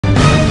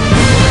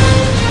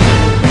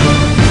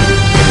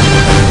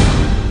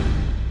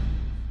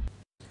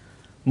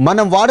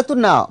మనం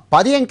వాడుతున్న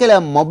 10 అంకెల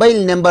మొబైల్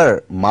నెంబర్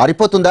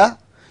మారిపోతుందా?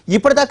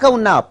 ఇప్పటిదాకా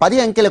ఉన్న 10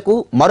 అంకెలకు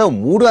మరో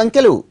 3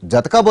 అంకెలు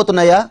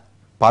జతకాబోతున్నాయా?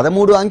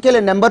 13 అంకెల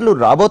నెంబర్లు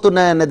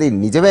రాబోతున్నాయన్నది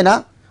నిజమేనా?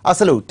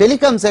 అసలు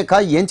టెలికాం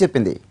శాఖ ఏం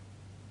చెప్పింది?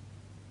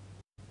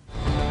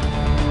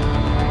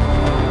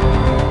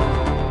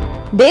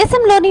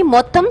 దేశంలోని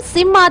మొత్తం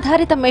సిమ్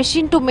ఆధారిత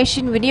మెషిన్ టు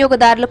మెషిన్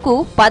వినియోగదారులకు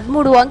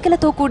 13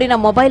 అంకెలతో కూడిన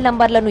మొబైల్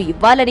నంబర్లను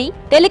ఇవ్వాలని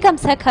టెలికాం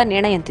శాఖ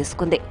నిర్ణయం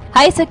తీసుకుంది.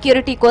 హై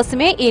సెక్యూరిటీ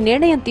కోసమే ఈ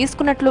నిర్ణయం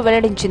తీసుకున్నట్లు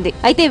వెల్లడించింది.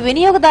 అయితే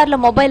వినియోగదారుల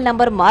మొబైల్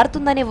నంబర్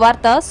మారుతుందనే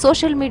వార్త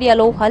సోషల్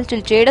మీడియాలో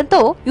హల్చల్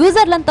చేయడంతో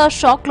యూజర్లంతా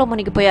షాక్ లో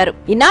మునిగిపోయారు.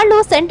 ఇన్నాళ్లు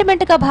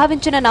సెంటిమెంట్ గా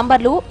భావించిన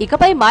నంబర్లు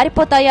ఇకపై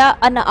మారిపోతాయా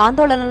అన్న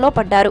ఆందోళనలో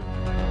పడ్డారు.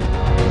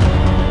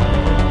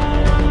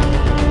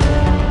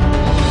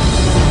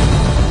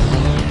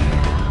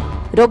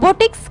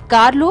 రోబోటిక్స్,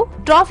 కార్లు,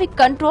 ట్రాఫిక్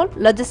కంట్రోల్,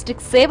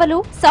 లాజిస్టిక్స్ సేవలు,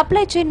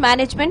 సప్లై చైన్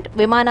మేనేజ్మెంట్,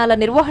 విమానాల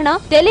నిర్వహణ,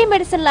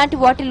 టెలిమెడిసిన్ లాంటి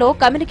వాటిలో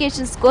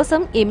కమ్యూనికేషన్స్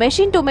కోసం ఈ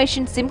మెషిన్ టు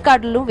మెషిన్ సిమ్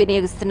కార్డులను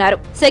వినియోగిస్తున్నారు.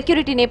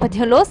 సెక్యూరిటీ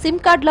నేపథ్యంలో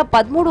సిమ్ కార్డుల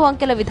 13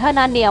 అంకెల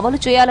విధానాన్ని అమలు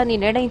చేయాలని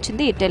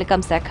నిర్ణయించింది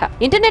టెలికాం శాఖ.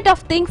 Internet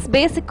of things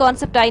basic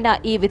concept అయిన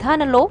ఈ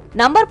విధానంలో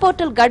నంబర్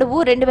పోర్టల్ గడువు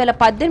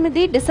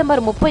 2018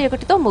 డిసెంబర్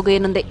 31తో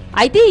ముగియనుంది.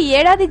 అయితే ఈ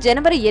ఏడాది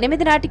జనవరి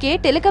 8 నాటికే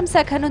టెలికాం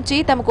శాఖ నుంచి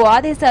తమకు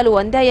ఆదేశాలు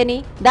అందాయని,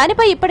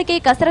 దానిపై ఇప్పటికే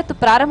కసరత్తు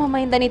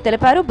ప్రారంభమైందని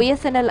తెలిపారు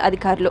బిఎస్ఎన్ఎల్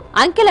అధికారులు.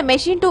 అంకెల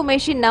machine to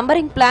machine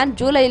numbering plan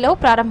జూలైలో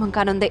ప్రారంభం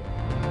కానుంది.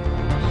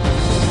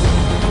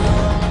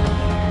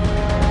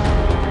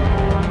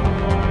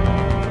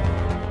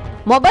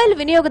 మొబైల్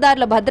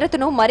వినియోగదారుల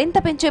భద్రతను మరింత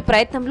పెంచే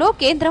ప్రయత్నంలో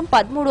కేంద్రం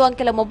 13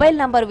 అంకెల మొబైల్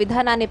నంబర్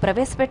విధానాన్ని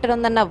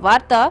ప్రవేశపెట్టనుందన్న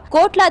వార్త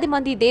కోట్లాది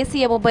మంది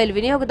దేశీయ మొబైల్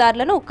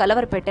వినియోగదారులను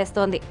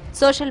కలవరపెట్టేస్తోంది.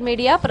 సోషల్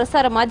మీడియా,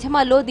 ప్రసార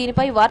మాధ్యమాల్లో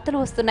దీనిపై వార్తలు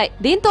వస్తున్నాయి.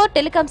 దీంతో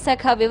టెలికాం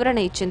శాఖ వివరణ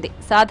ఇచ్చింది.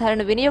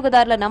 సాధారణ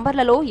వినియోగదారుల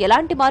నంబర్లలో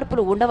ఎలాంటి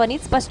మార్పులు ఉండవని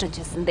స్పష్టం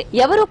చేసింది.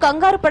 ఎవరూ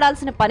కంగారు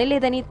పడాల్సిన పని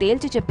లేదని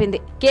తేల్చి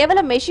చెప్పింది.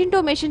 కేవలం మెషిన్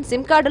టు మెషిన్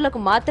సిమ్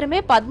కార్డులకు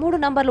మాత్రమే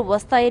 13 నంబర్లు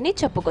వస్తాయని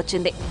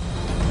చెప్పుకొచ్చింది.